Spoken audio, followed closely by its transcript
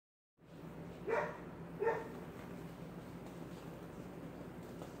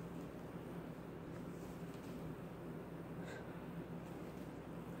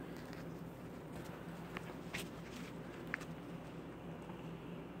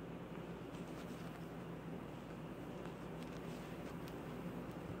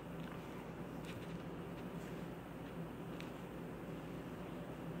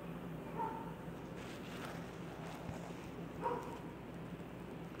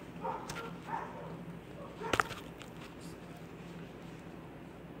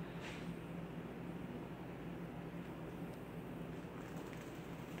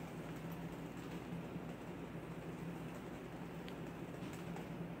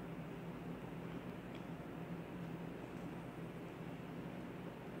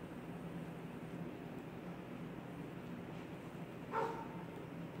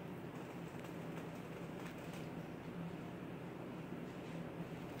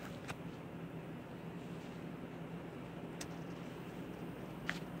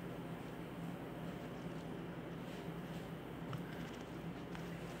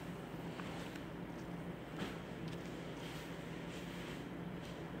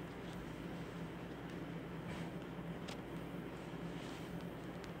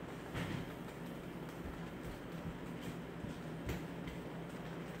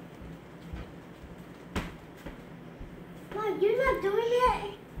Mom, you're not doing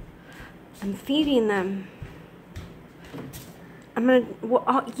it. I'm feeding them. I'm gonna,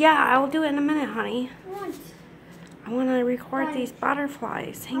 well, yeah, I'll do it in a minute, honey. I want to record these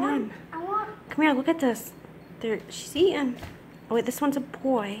butterflies. Hang on. Come here, look at this. She's eating. Oh wait, this one's a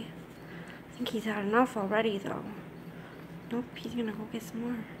boy. I think he's had enough already though. Nope, he's gonna go get some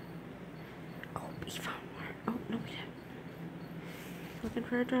more. Oh, he found more. Oh, no, he didn't. Looking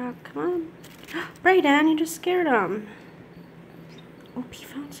for a drop. Come on. Brayden, you just scared him. Oh, he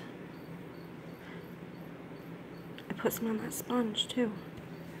found some. I put some on that sponge too.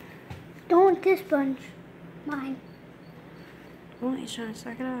 Don't want this sponge. Mine. Oh, he's trying to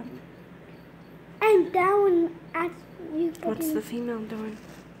suck it up. And that one actually. What's the female doing?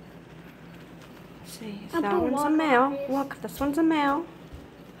 Let's see. So that one's a male. Look, this one's a male.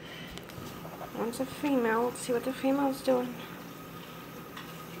 One's a female. Let's see what the female's doing.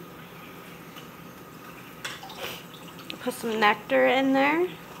 Put some nectar in there.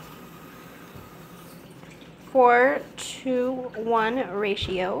 4-to-1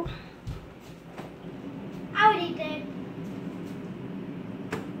 ratio. I already did.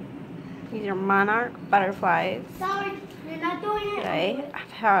 These are Monarch butterflies. Sorry, you're not doing it. That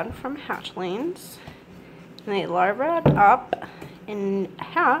I've had from hatchlings. And they larvaed up and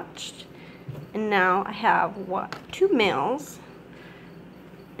hatched. And now I have, what, 2 males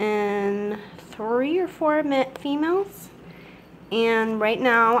and 3 or 4 females. And right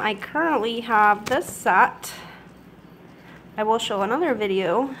now I currently have this set. I will show another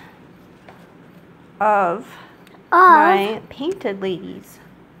video of my painted ladies.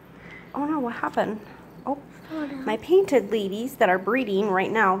 Oh no, what happened? Oh, my painted ladies that are breeding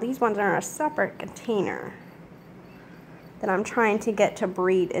right now. These ones are in a separate container that I'm trying to get to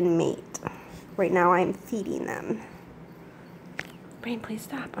breed and mate. Right now I'm feeding them. Brain, please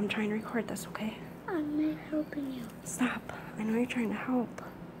stop. I'm trying to record this, okay? I'm not helping you. Stop. I know you're trying to help.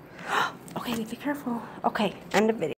 Okay, be careful. Okay, end of video.